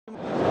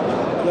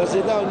یا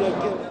زیده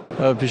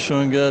و یا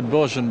پیشونگات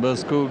باشن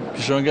بس کو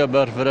پیشونگا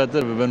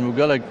برفراتر ببن و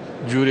گلک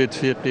جوری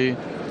تفیقی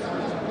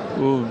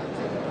و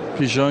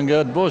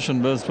پیشونگات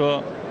باشن بس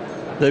فا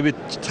دبی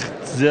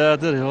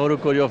زیادتر هارو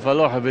کار یا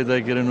فلاح پیدا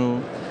کردن و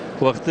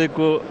وقتی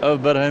کو او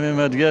برهمی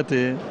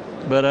مدگتی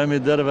برهمی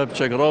در و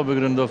بچک را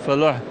بگیرند و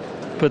فلاح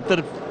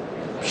پتر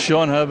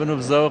شان هبن و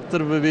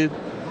بزاقتر ببید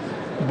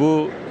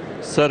بو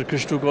سر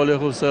کشتو کالی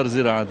خو سر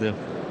زراعته.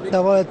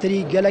 دوال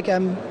تری گلک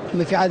ام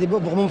مفیعاتی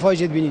بقوم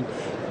مفاجد بینین.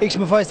 ایکش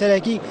مفاجد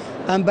سرکی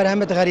ام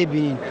برهمت غریب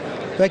بینین.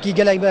 وکی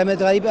گلک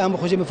برهمت غریب ام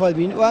خوش مفاد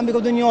بینین. و ام بگم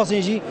دنیا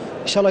سنجی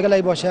ان شاء الله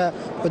گلک باشه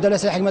و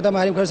دلست حکمت ما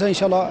هریم کرسان ان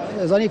شاء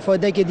الله زانی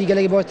فایده که دی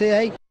گلک باشه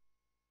هی.